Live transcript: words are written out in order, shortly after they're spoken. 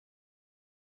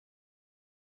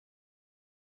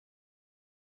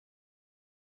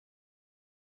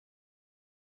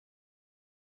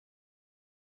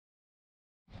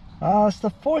It's the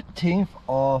 14th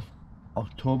of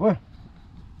October.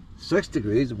 6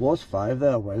 degrees. It was 5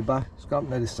 there a while back. It's got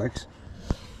now to 6.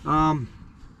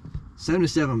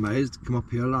 77 miles to come up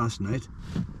here last night.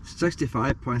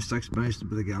 65.6 miles to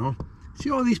the gallon. See,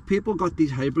 all these people got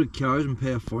these hybrid cars and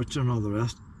pay a fortune and all the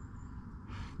rest.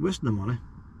 Wasting the money.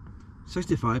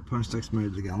 65.6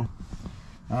 miles a gallon.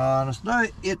 And it's now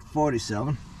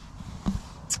 8:47.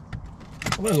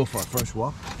 I'm gonna go for a first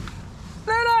walk.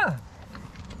 Luna!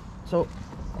 So,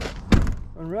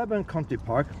 in Redburn Country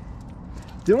Park,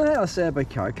 the only thing I'll say about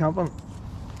car camping,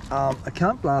 I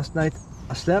camped last night.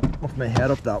 I slept with my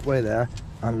head up that way there,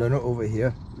 and Luna over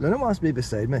here. Luna wants to be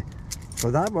beside me,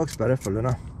 but that works better for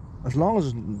Luna, as long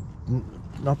as there's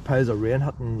not piles of rain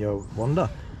hitting your window.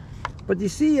 But you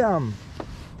see,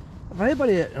 if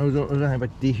anybody knows anything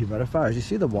about dehumidifiers, you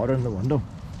see the water in the window.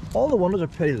 All the windows are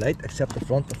pretty light except the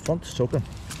front. The front's soaking.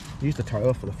 Use the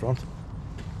towel for the front.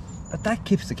 But that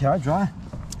keeps the car dry.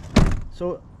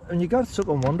 So when you got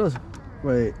soaking windows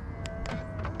with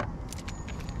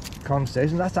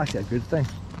condensation, that's actually a good thing.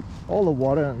 All the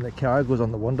water in the car goes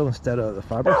on the window instead of the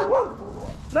fabric.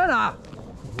 Lena!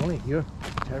 I'm only here.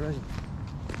 Terrorism.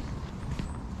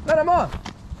 Let him on!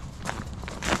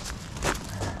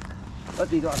 What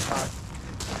do you got, car?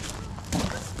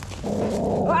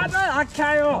 I know I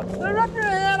carry on. They're ripping your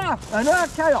head off. I know I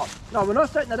carry on. No, we're not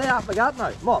starting the day after that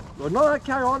now. Come on, we're not going to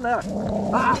carry on there.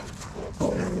 Ah!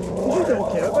 You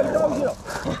don't care about dogs, you know.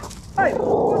 Hey,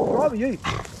 what's wrong with you?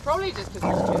 Probably just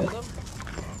because there's 2 of them.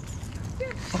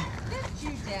 Get you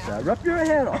down. Yeah, rip your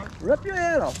head off. Rip your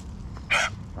head off.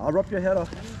 I'll rip your head off.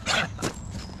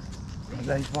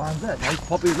 Nice ones there. Nice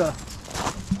puppies there.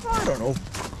 I don't know.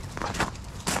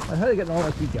 I heard getting all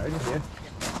these gardens here.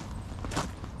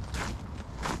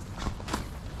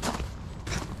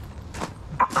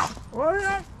 Well,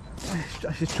 yeah.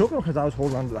 She's choking because I was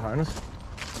holding on to the harness.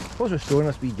 I suppose we're storing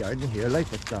this wee garden here, like,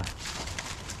 but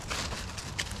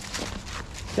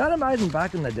can't imagine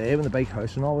back in the day when the big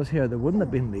house and all was here, there wouldn't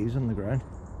have been leaves on the ground.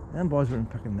 Them boys weren't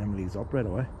picking them leaves up right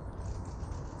away.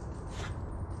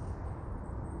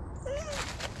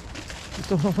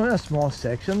 So it's only a small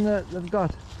section that they've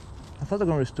got. I thought they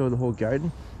were going to restore the whole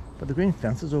garden, but the green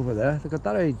fence is over there. They've got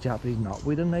that old Japanese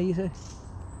knotweed in there, you see.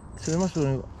 So they must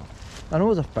have. I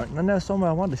know there's a fountain in there somewhere.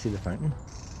 I wanted to see the fountain.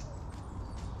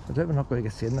 I doubt we're not going to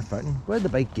get seeing the fountain. Where'd the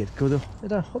big gate go though?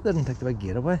 I hope they didn't take the big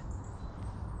gate away.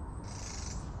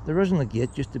 The original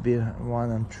gate used to be one of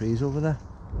them trees over there.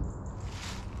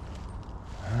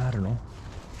 I don't know.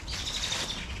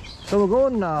 So we're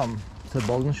going to the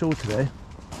building show today.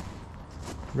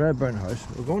 Redburn House.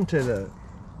 We're going to the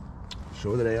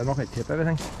show today. I'm not going to tape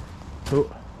everything.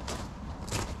 So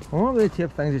I'm not going to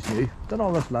tape things that's new. Done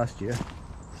all this last year.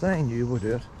 If anything new, we'll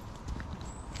do it.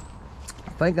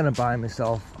 I'm thinking of buying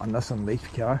myself a Nissan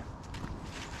Leaf car.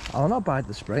 I'll not buy it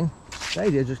this spring. The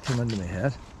idea just came into my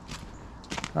head.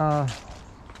 I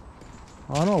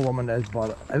know a woman that's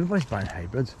bought it. Everybody's buying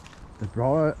hybrids. The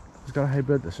brother has got a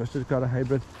hybrid, the sister's got a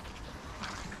hybrid.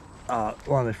 One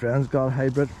of my friends got a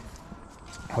hybrid.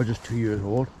 I was just 2 years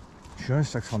old.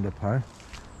 Insurance £600.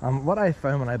 And what I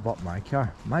found when I bought my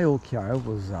car, my old car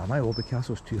was, my old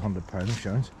Picasso was £200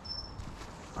 insurance.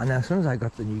 And then as soon as I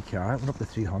got the new car, it went up to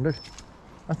 300.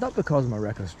 That's not because I'm a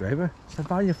reckless driver, it's the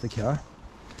value of the car.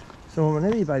 So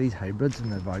whenever you buy these hybrids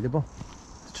and they're valuable,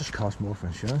 it just costs more for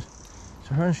insurance.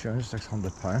 So her insurance is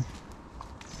 £600.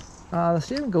 The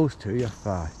same goes too if,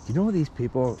 you know these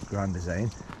people, Grand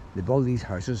Design, they build these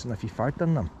houses and if you fart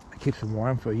in them, it keeps them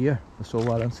warm for a year. They're so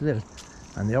well insulated.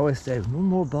 And they always say, no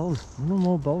more bills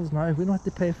now, we don't have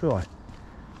to pay for it.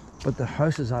 But the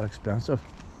house is that expensive.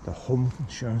 The home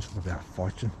insurance will be a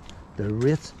fortune. The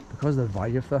rates, because of the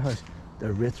value of the house,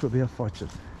 the rates will be a fortune.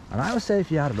 And I would say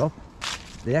if you add it up,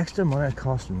 the extra money it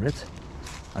costs in rates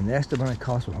and the extra money it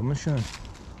costs for home insurance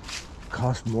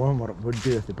costs more than what it would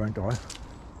do if they burnt oil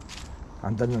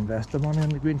and didn't invest the money in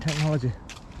the green technology.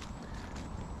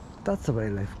 That's the way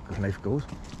life goes.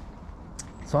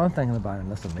 So I'm thinking of buying a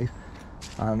Nissan Leaf,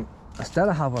 and instead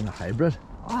of having a hybrid,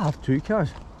 I'll have 2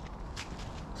 cars.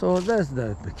 So there's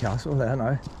the Picasso there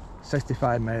now,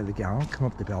 65 miles a gallon, come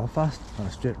up to Belfast on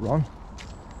a straight run.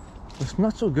 It's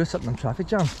not so good sitting in traffic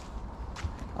jams.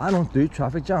 I don't do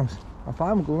traffic jams. If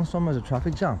I'm going somewhere there's a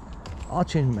traffic jam, I'll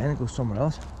change mine and go somewhere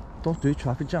else. Don't do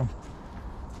traffic jams.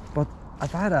 But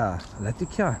if I had an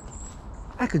electric car,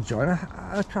 I could join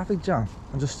a traffic jam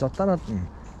and just sit on it and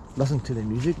listen to the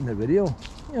music and the radio.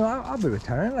 You know, I'll be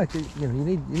retiring. Like, you know,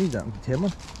 you need that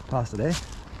entertainment past the day.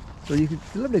 So you could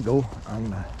deliberately go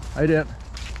and I do it.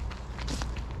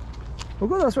 We'll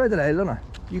go this way today, don't I?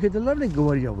 You could deliberately go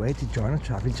out of your way to join a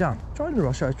traffic jam. Join the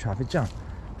rush hour traffic jam.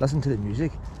 Listen to the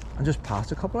music and just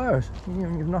pass a couple of hours.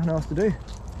 You've nothing else to do.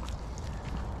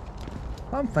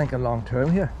 I'm thinking long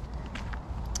term here.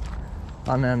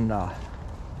 And then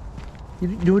you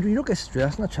don't get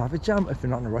stressed in a traffic jam if you're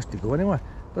not in a rush to go anywhere.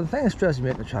 But the thing that stresses me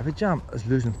in a traffic jam is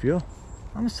losing fuel.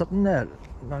 I'm sitting there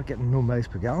not getting no miles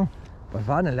per gallon. But if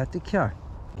I had an electric car,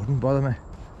 it wouldn't bother me.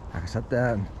 I could sit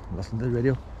there and listen to the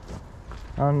radio.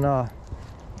 And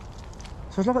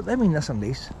so look at them in Nissan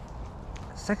Leaf,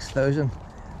 6,000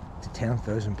 to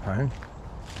 10,000 pounds.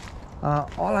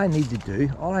 All I need a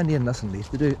Nissan Leaf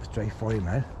to do is drive 40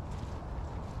 miles.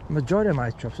 The majority of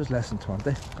my trips is less than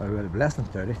 20, or less than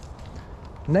 30.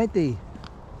 90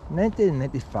 to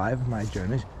 95 of my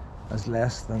journeys is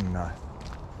less than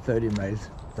 30 miles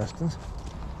distance.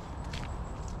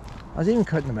 I was even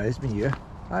counting the miles in a year.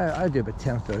 I do about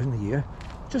 10,000 a year.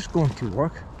 Just going to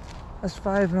work, that's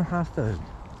 5,500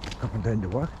 up and down to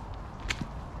work.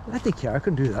 Electric car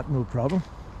can do that, no problem.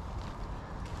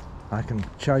 I can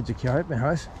charge the car at my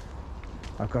house.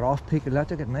 I've got off-peak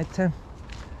electric at night time.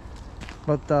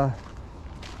 But the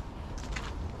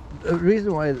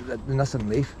reason why the Nissan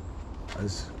Leaf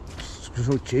is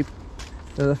so cheap,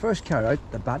 they're the first car out,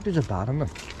 the batteries are bad on them.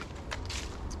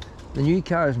 The new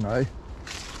cars now,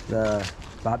 the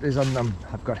batteries on them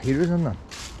have got heaters in them.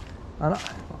 And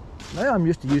now I'm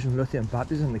used to using lithium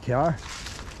batteries in the car,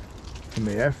 in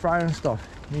my air fryer and stuff.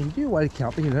 I mean, you do wild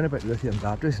camping, you learn about lithium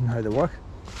batteries and how they work.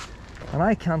 And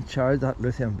I can't charge that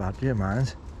lithium battery of mine.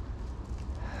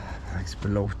 It's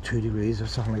below 2 degrees or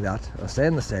something like that. I'll stay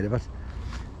on the side of it.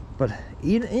 But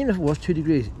even if it was 2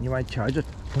 degrees and you might charge it,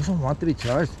 it doesn't want to be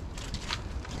charged.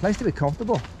 It's nice to be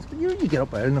comfortable. But you get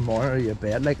up early in the morning or your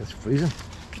bed like it's freezing,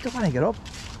 you don't want to get up.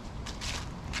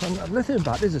 And lithium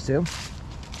batteries are the same.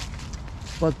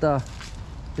 But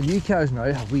the new cars now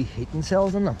have wee heating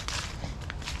cells in them.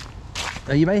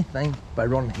 Now you might think by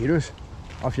running heaters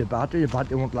off your battery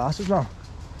won't last as long.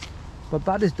 But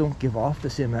batteries don't give off the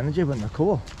same energy when they're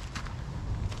cold.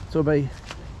 So by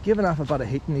giving off a bit of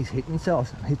heat in these heating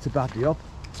cells, it heats the battery up.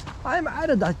 I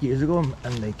did that years ago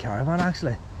in the caravan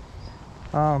actually.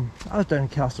 I was down in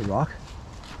Castle Rock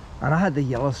and I had the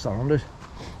yellow cylinders.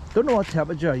 Don't know what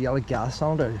temperature a yellow gas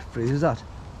cylinder freezes at,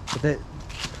 but it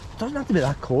doesn't have to be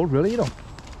that cold really, you know.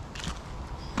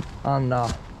 And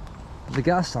the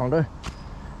gas cylinder,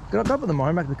 got up in the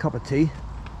morning, making a cup of tea,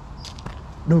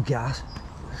 no gas.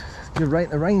 The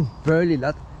rain barely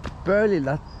lit,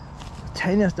 the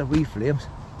tiniest of wee flames.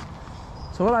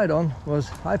 So what I done was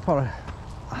I put a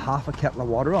half a kettle of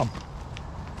water on,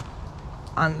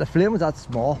 and the flame was that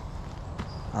small.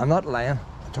 I'm not lying,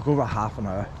 it took over half an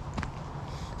hour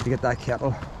to get that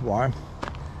kettle warm.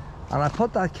 And I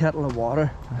put that kettle of water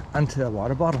into a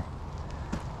water bottle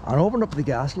and opened up the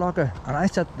gas locker, and I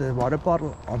set the water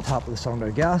bottle on top of the cylinder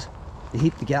of gas to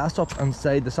heat the gas up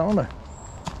inside the cylinder.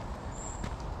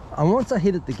 And once I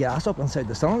heated the gas up inside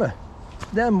the cylinder,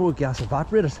 then more gas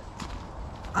evaporated,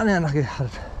 and then I had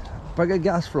a bigger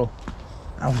gas flow.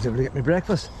 I was able to get my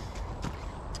breakfast.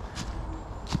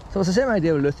 So it's the same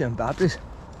idea with lithium batteries.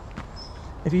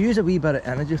 If you use a wee bit of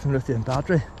energy from lithium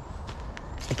battery,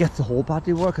 it gets the whole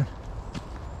battery working.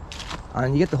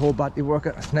 And you get the whole battery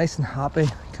working, it's nice and happy,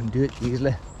 you can do it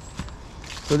easily.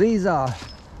 So these are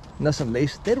Nissan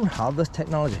Leafs, they don't have this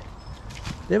technology.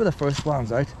 They were the first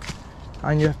ones out.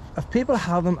 And if people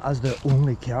have them as their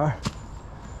only car,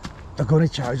 they're going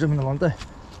to charge them in the winter.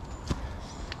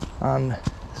 And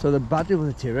so the battery will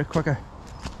deteriorate quicker.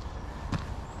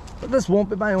 But this won't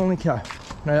be my only car.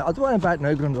 Now I don't want to buy it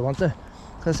now going into the winter,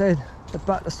 because I said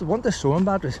it's the winter sowing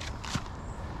batteries.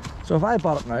 So if I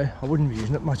bought it now, I wouldn't be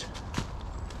using it much.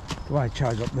 Don't want to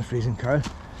charge up in the freezing car.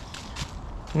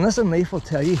 And Nissan Leaf will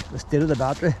tell you the state of the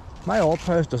battery. My All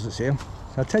Powers does the same.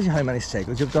 So it tells you how many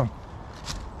cycles you've done.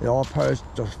 The All Powers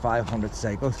does 500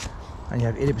 cycles and you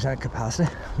have 80%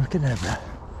 capacity. We're getting out of that.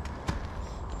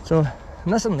 So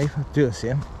Nissan Leaf will do the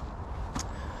same.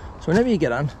 So whenever you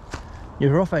get in, you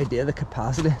have a rough idea of the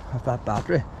capacity of that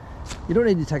battery. You don't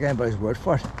need to take anybody's word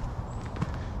for it.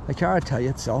 The car will tell you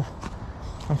itself.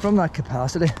 And from that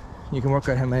capacity, you can work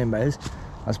out how many miles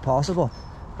as possible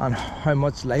and how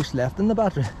much life's left in the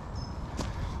battery.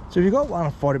 So if you got one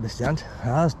at 40%,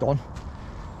 that's done.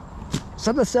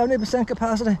 Set at 70%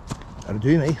 capacity, that'll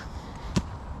do me.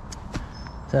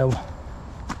 So,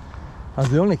 as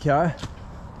the only car,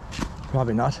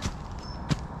 probably not.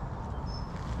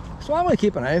 So I'm going to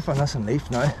keep an eye for Nissan Leaf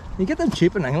now. You get them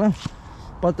cheap in England,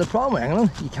 but the problem with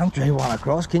England, you can't drive one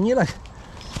across, can you? Like,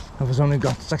 if it's only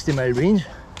got 60 mile range.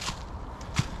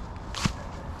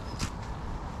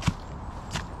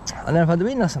 And then if I had to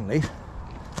be Nissan Leaf,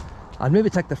 I'd maybe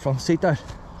take the front seat out,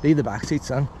 leave the back seats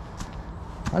in,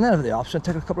 and then have the option,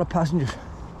 take a couple of passengers.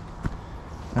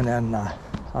 and then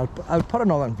I'll put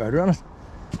another inverter on it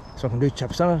so I can do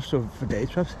chips on it, so for day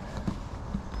trips.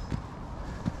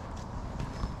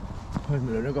 Where's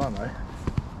my Luna gone now?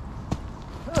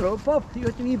 Hello Bob, you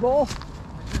got your wee ball?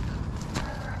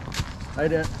 How you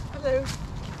doing? Hello.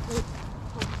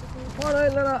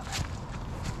 Alright Luna.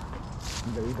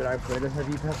 I'm a wee bit outside of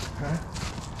heavy pet.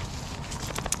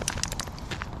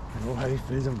 I know how he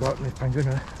feels, I've got my finger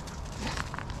now.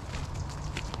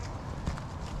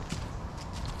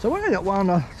 So when I get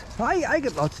one, I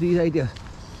get lots of these ideas,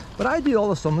 but I do all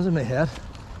the sums in my head,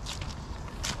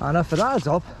 and if it adds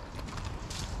up,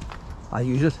 I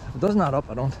use it. If it doesn't add up,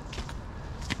 I don't.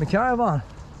 My caravan,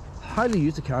 hardly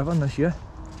used the caravan this year.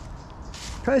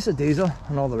 Price of diesel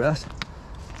and all the rest.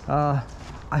 I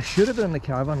should have been in the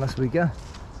caravan this weekend.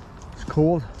 It's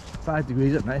cold, 5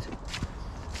 degrees at night,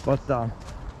 but the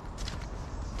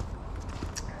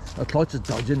clutch is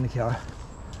dodgy in the car,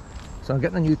 so I'm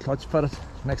getting a new clutch fitted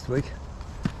next week.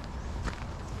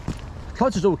 The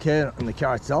clutch is okay in the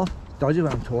car itself, it's dodgy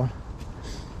when I'm torn.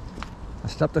 I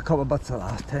slipped a couple of bits the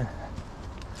last time.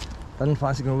 Didn't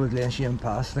fancy going over the Glen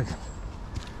Pass, like,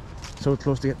 so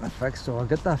close to getting it fixed, so I'll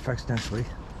get that fixed next week.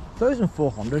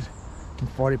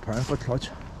 £1,440 for clutch,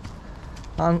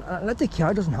 and electric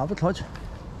car doesn't have a clutch.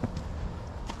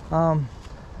 About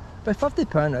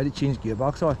 £50 now to change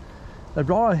gearbox oil. The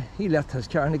brother, he left his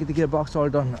car and to get the gearbox oil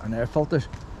done and air filters.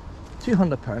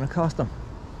 £200 it cost him.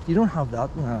 You don't have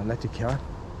that in an electric car.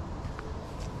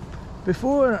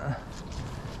 Before,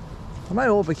 my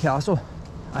old Picasso,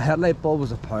 a headlight bulb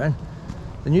was £1.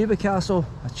 The new Picasso,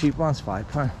 a cheap one's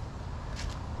 £5.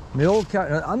 My old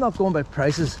car, I'm not going by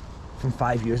prices from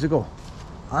 5 years ago.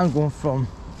 I'm going from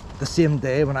the same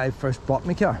day when I first bought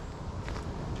my car.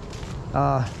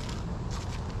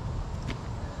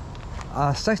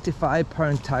 A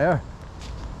 £65 tyre,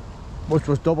 which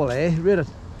was AA rated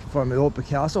for my old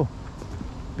Picasso,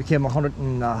 became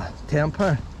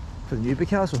 £110 for the new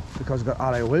Picasso because it got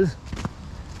alloy wheels.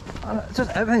 And it's just,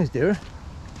 everything's dear.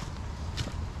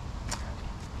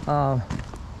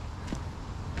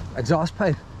 Exhaust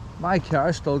pipe. My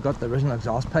car still got the original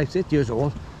exhaust pipe, it's 8 years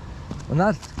old. When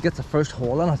that gets the first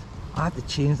hole in it, I have to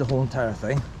change the whole entire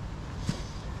thing.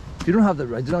 If you don't have the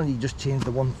original, you just change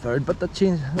the 1/3, but that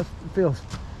feels,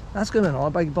 that's going to be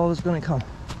another big ball that's going to come.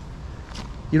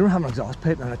 You don't have an exhaust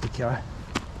pipe in an electric car.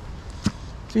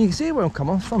 So you can see where I'm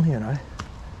coming from here now.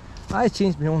 I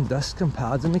changed my own discs and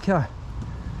pads in the car.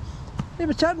 You've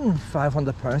been chatting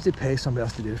 £500 to pay somebody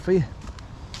else to do it for you.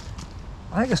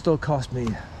 I think it still cost me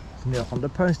near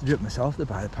 £100 to do it myself, to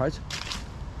buy the parts.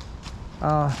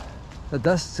 The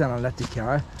discs in an electric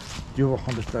car do over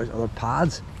 100,000, or the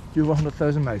pads do over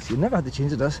 100,000 miles. You never had to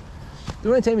change the disc. The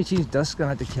only time you change discs in an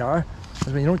electric car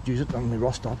is when you don't use it and they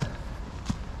rust up.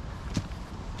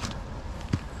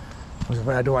 Which is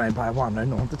why I don't want to buy one now,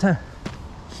 not at the time.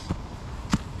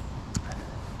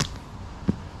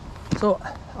 So,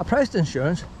 I priced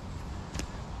insurance.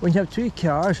 When you have 2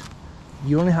 cars,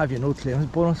 you only have your no claims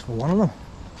bonus for one of them.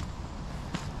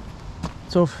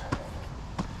 So,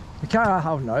 the car I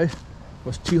have now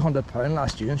was £200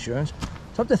 last year insurance.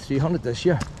 It's up to £300 this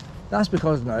year. That's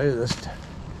because now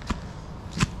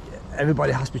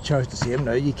everybody has to be charged the same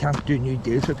now. You can't do new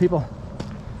deals with people.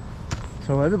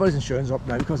 So everybody's insurance is up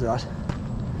now because of that.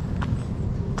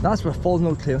 That's with full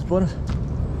no claims bonus.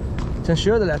 To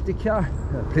insure the electric car,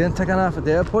 the plane taking off at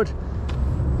the airport,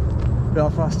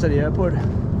 Belfast to the airport.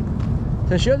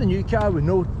 To insure the new car with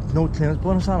no claims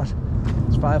bonus on it,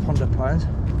 it's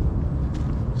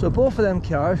 £500. So both of them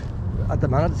cars at the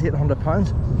minute it's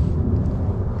 £800.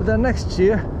 But then next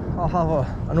year I'll have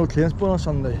a no claims bonus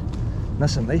on the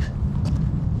Nissan Leaf,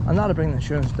 and that'll bring the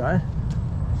insurance down.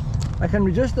 I can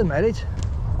reduce the mileage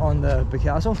on the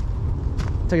Picasso,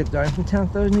 take it down from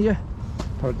 10,000 a year,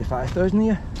 put it to 5,000 a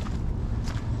year,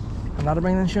 and that'll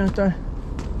bring the insurance down.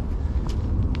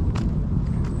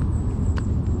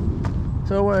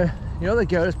 So the other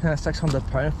girl is paying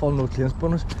 £600 full no claims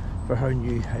bonus for her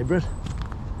new hybrid.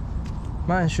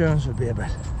 My insurance would be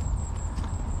about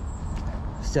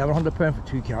 £700 for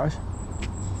 2 cars.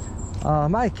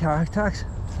 My car tax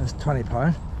is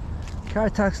 £20. Car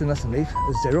tax in this Leaf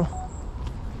is 0.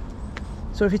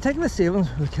 So if you take the savings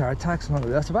with car tax and all of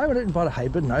this, if I went out and bought a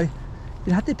hybrid now,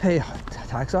 you'd have to pay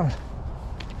tax on it.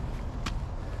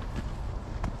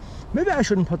 Maybe I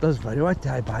shouldn't put this video out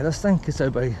till I buy this thing, because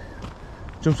everybody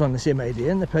jumps on the same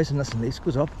idea and the price of Nissan Leafs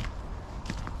goes up.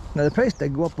 Now the price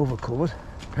did go up over COVID,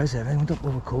 the price of everything went up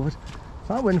over COVID,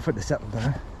 so I'm waiting for it to settle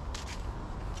down.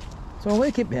 So I'm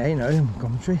going to keep my eye now in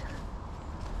Gumtree.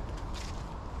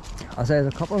 I'll say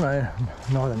there's a couple now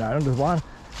in Northern Ireland. There's one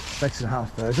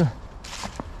 6,500,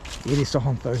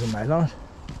 80-something thousand miles on it.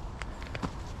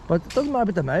 But it doesn't matter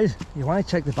about the miles, you want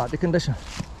to check the battery condition.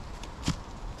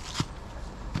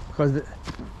 Because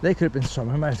they could have been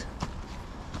summer miles.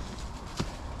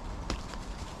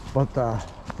 But the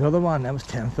other one, that was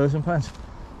 £10,000.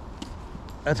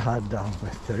 It had about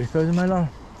 30,000 miles on it.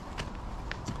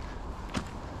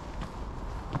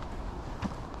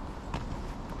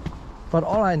 But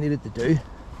all I needed to do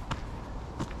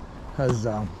was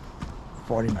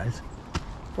 40 miles.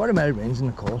 40 mile range in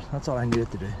the cold, that's all I needed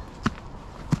to do.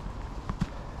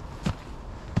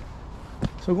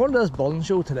 So I'm going to this building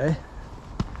show today.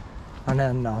 And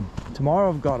then tomorrow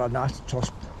I've got a National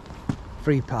Trust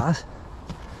free pass.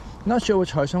 Not sure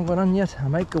which house I'm going in yet. I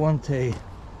might go into, I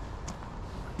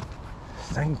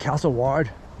think, Castle Ward.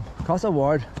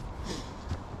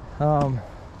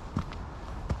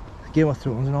 Game of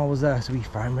Thrones and all was there, so we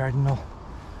farmyard and all.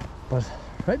 But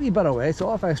right wee bit away, so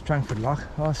off I Strangford Lock,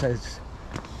 all sides.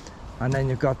 And then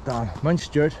you've got Mount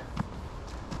Stewart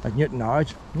at Newton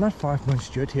Arch, not far from Mount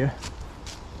Stewart here.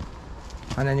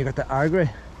 And then you got the Argry.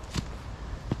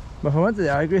 But if I went to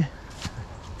the Argry,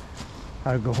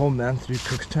 I'd go home then through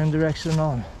Cookstown direction and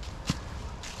all.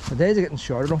 The days are getting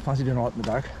shorter, I don't fancy doing all it in the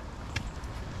dark.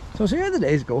 So see how the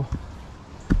days go.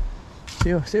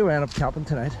 See where I end up camping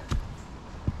tonight.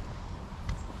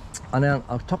 And then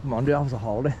I'll top Monday off as a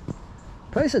holiday.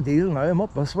 Price of diesel now, I'm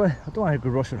up this way. I don't want to go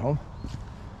rushing home.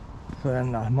 So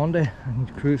then Monday I can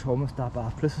cruise home and stop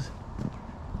off places.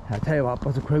 I tell you what,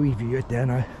 but a quite wee view out there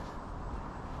now.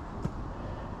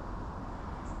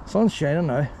 Sun's shining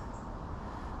now.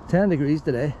 10 degrees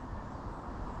today.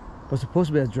 But it's supposed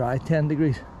to be a dry 10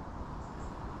 degrees.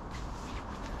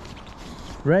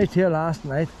 Right here last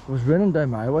night, it was raining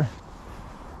down my way.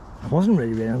 It wasn't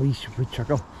really raining, a wee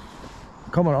trickle.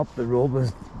 Coming up, the road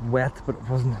was wet, but it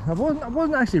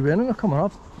wasn't actually raining coming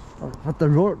up. But the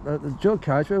road, the dual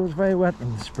carriageway was very wet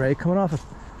and the spray coming off it.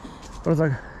 But I was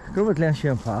like, go over Glen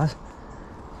Pass.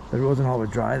 The roads and all were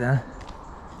dry then.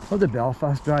 Up to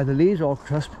Belfast dry, the leaves all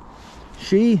crisp.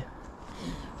 She,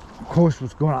 of course,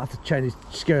 was going after Chinese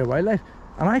scary wildlife,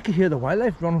 and I could hear the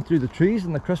wildlife running through the trees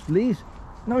and the crisp leaves.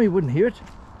 No, you wouldn't hear it.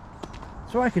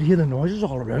 So I could hear the noises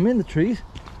all around me in the trees.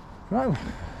 I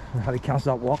had to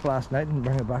cancel that walk last night and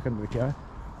bring it back into the car.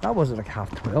 That was like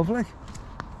 12:30, like.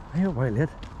 I hear way late.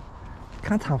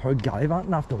 Can't have her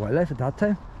gallivanting after wildlife at that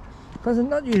time, because there's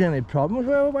not usually any problems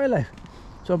with wildlife.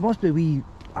 So it must be wee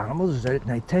animals out at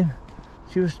night time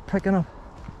she was picking up.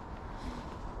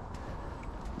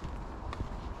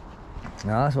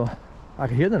 So I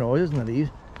could hear the noises and the leaves.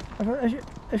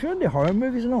 If you're into horror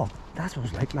movies and all, that's what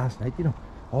it was like last night, you know,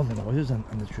 all the noises and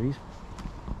the trees.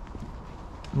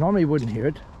 Normally you wouldn't hear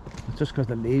it, it's just because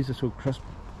the leaves are so crisp.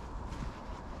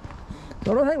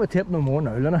 So I don't think we'll tape no more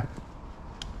now, Lena.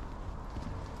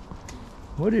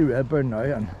 We'll do Redburn now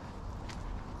and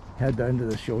head down to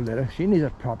the show later. She needs a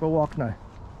proper walk now.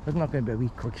 It's not going to be a wee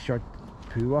quick short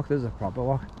poo walk, this is a proper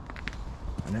walk.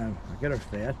 And then I get her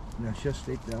fed and then she'll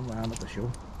sleep down while I'm at the show.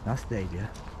 That's the idea.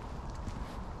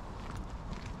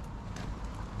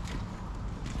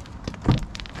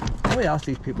 Let me ask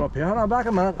these people up here. Hold on, back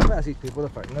a minute. Let me ask these people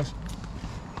that are fighting this.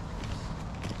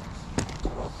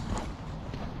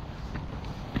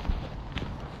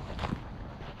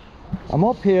 I'm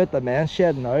up here at the men's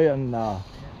shed now in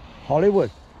Hollywood.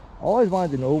 I always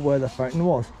wanted to know where the fountain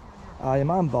was. Your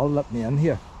man Bill let me in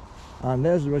here. And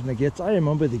there's the original gates. I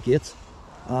remember the gates.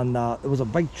 And there was a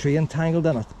big tree entangled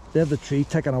in it. They have the tree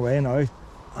taken away now.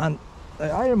 And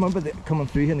I remember coming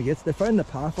through here in the gates. They found the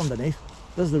path underneath.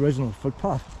 This is the original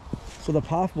footpath. So the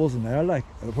path wasn't there, like,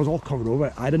 it was all covered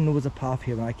over. I didn't know there was a path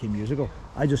here when I came years ago.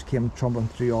 I just came trundling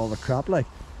through all the crap, like,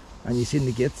 and you seen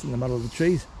the gates in the middle of the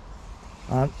trees.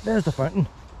 And there's the fountain.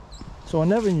 So I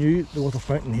never knew there was a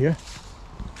fountain here.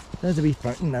 There's a wee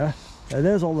fountain there.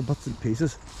 There's all the bits and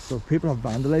pieces. So people have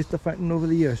vandalised the fountain over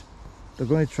the years. They're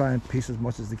going to try and piece as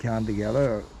much as they can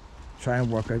together, or try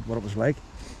and work out what it was like.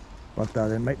 But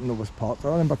they mightn't know it was pots.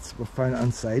 All them bits were found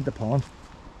inside the pond.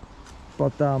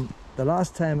 But the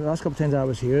last couple of times I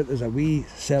was here, there's a wee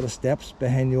set of steps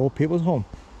behind the old people's home,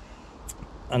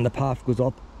 and the path goes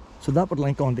up, so that would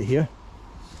link onto here.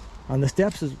 And the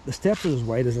steps are as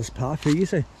wide as this path here, you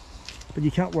see, but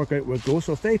you can't work out where it goes.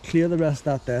 So if they clear the rest of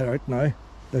that there out now,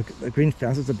 the green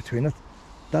fences are between it,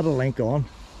 that'll link on.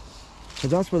 So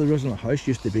that's where the original house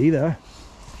used to be there.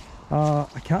 I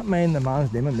can't mind the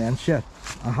man's name in the men's shed.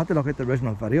 I had to look at the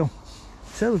original video. It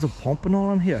said there was a pump and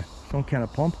all in here, some kind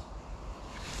of pump.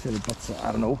 I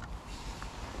don't know.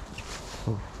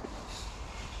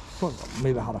 So,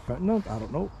 maybe I had a fountain in it, I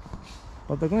don't know.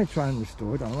 But they're going to try and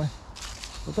restore it anyway.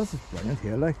 But this is brilliant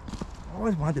here, like. I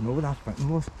always wanted to know where that fountain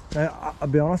was. Now, I'll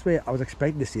be honest with you, I was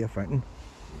expecting to see a fountain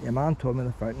your man told me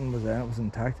the fountain was there, it was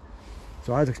intact.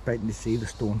 So I was expecting to see the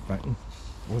stone fountain.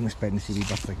 I wasn't expecting to see wee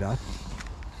bits like that.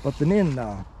 But the main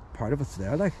part of it's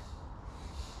there, like.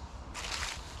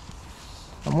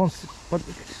 And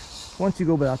once you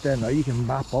go by that there now, you can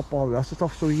map up all the rest of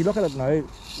stuff. So you look at it now,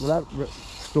 well, that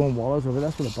stone wall is over,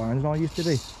 that's where the barns and all used to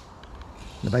be.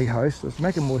 The big house, so it's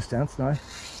making more sense now.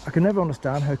 I can never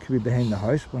understand how it could be behind the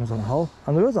house when it's on a hill.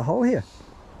 And there is a hill here.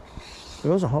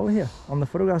 There is a hill here. On the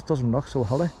photographs, doesn't look so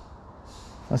hilly.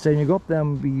 And so when you go up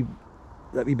them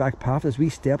that wee back path, there's wee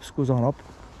steps goes on up,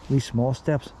 wee small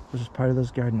steps, which is part of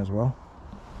this garden as well.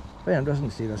 Very interesting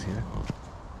to see this here.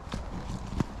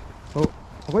 So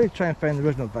I'm going to try and find the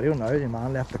original video now. The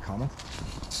man left a comment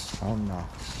on go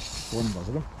and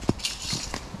visit him.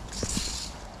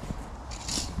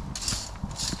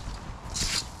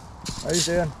 How you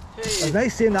doing? Hey. It's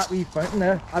nice seeing that wee fountain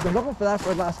there. I've been looking for that for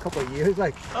the last couple of years.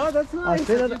 Like, Oh, that's nice.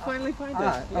 seen Did it. you finally find it?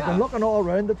 I've Yeah. been looking all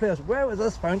around the place. Where is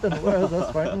this fountain? Where is this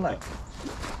fountain? Like,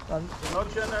 and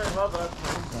Not sure how that.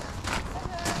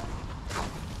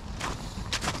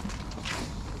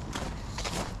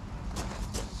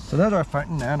 so there's our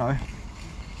fountain there now.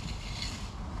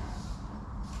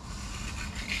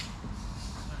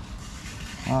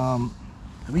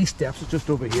 The wee steps is just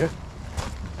over here.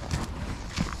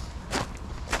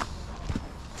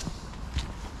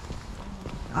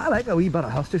 I like a wee bit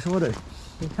of history, so I do.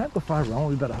 You can't go far wrong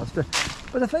with a wee bit of history.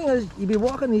 But the thing is, you'd be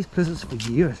walking these places for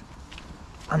years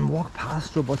and walk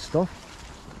past so much stuff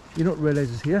you don't realise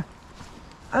it's here.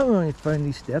 I only found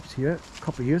these steps here a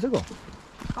couple of years ago.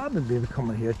 I've been maybe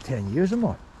coming here 10 years or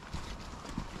more.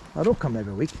 I don't come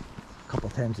every week, a couple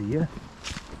of times a year.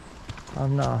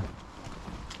 And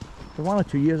 1 or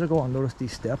 2 years ago I noticed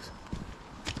these steps.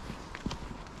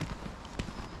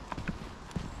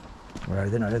 Where are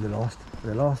they now? They're lost.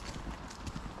 They're lost.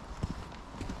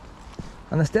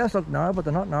 And the steps look narrow, but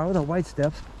they're not narrow, they're wide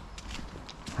steps.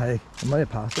 Hey, I might have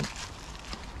passed them.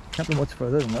 Can't be much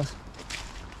further than this.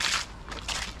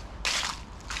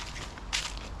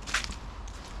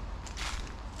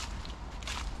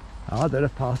 I did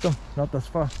have passed them, not this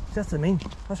far. That's what I mean.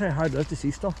 That's how hard it is to see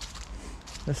stuff.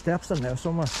 There's steps in there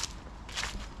somewhere.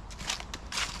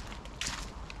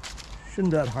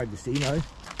 Shouldn't be that hard to see now.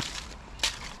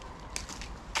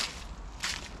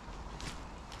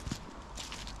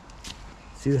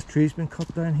 See this tree's been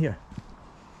cut down here.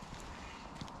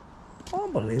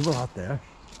 Unbelievable out there.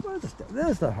 Where's the step?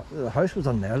 There's the house was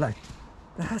on there, like.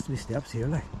 There has to be steps here,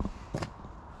 like.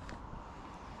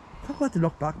 I've got to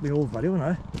look back at the old video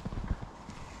now.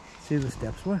 See where the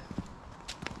steps were.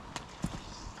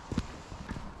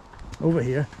 Over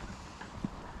here.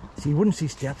 See, you wouldn't see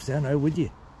steps there now, would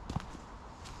you?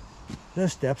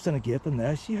 There's steps and a gate in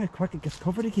there. See how quick it gets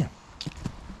covered again.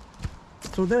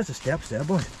 So there's the steps there,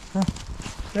 boy. Huh?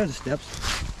 There's the steps.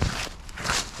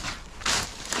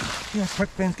 See how quick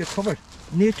things get covered.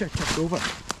 Nature tipped over.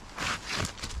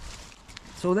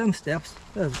 So them steps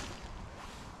is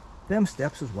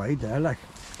wide there, like.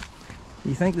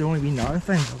 You think they're only wee narrow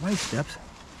things, they're wide steps.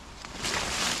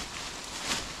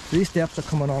 So these steps are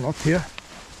coming on up here.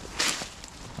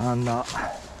 And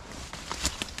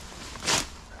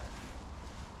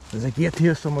there's a gate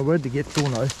here somewhere. Where'd the gate go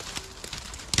now?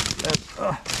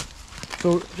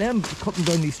 So them cutting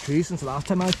down these trees since the last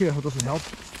time I was here, it doesn't help.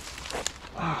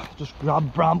 Just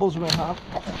grab brambles with my hand.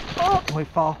 Oh, I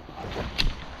fall.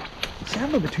 See,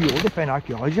 I'm maybe too old to find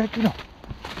archaeology, you know.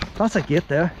 That's a gate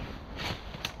there.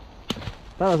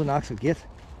 That is an actual gate.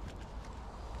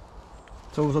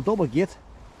 So it was a double gate,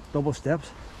 double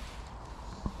steps.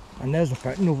 And there's the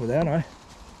fountain over there now.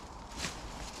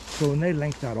 So when they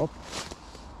link that up,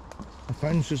 the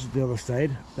fountain's just at the other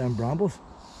side, them brambles.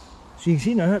 So you can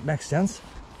see now it makes sense.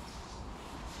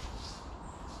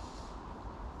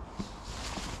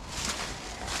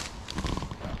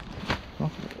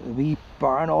 Oh, the wee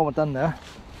barn all within there.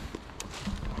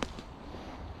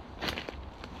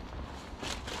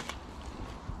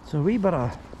 So a wee bit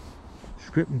of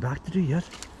scraping back to do yet.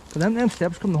 But them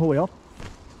steps come the whole way up.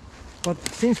 But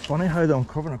it seems funny how they're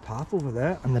uncovering a path over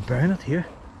there and they're burying it here.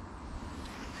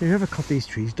 So whoever cut these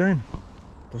trees down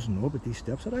doesn't know about these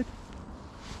steps are out.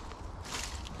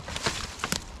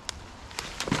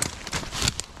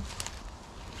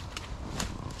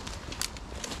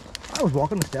 I was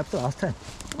walking the steps the last time.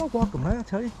 I'm not walking now, I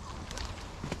tell you.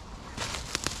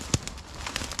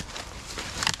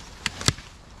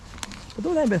 But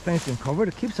don't let me things being covered,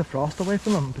 it keeps the frost away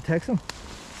from them and protects them.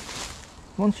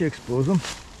 Once you expose them,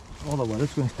 all the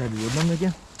weather's going to start eroding them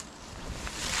again.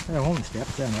 There are only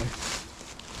steps there now.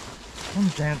 One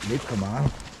giant leap for man.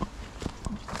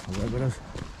 Whatever it is.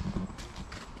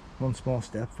 One small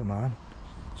step for man.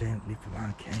 giant leap for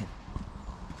mankind.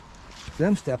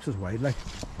 Them steps is wide, like.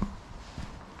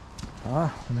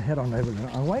 And I head on over there.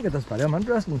 I want to get this video. I'm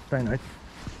interested in finding out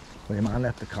where the man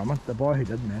left the comment, the boy who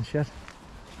didn't mention it.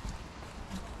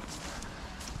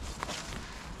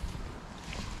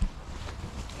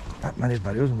 Not many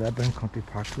videos in Redburn Country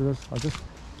Park for this. I'll just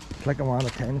click them one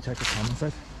at a time and check the comments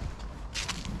out.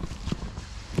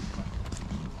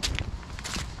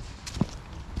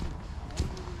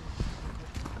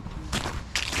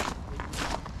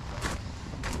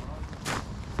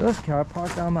 So this car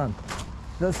park down, man.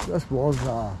 This was where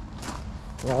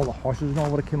all the horses and all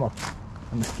would have came up,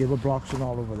 and the stable blocks and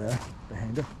all over there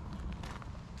behind it.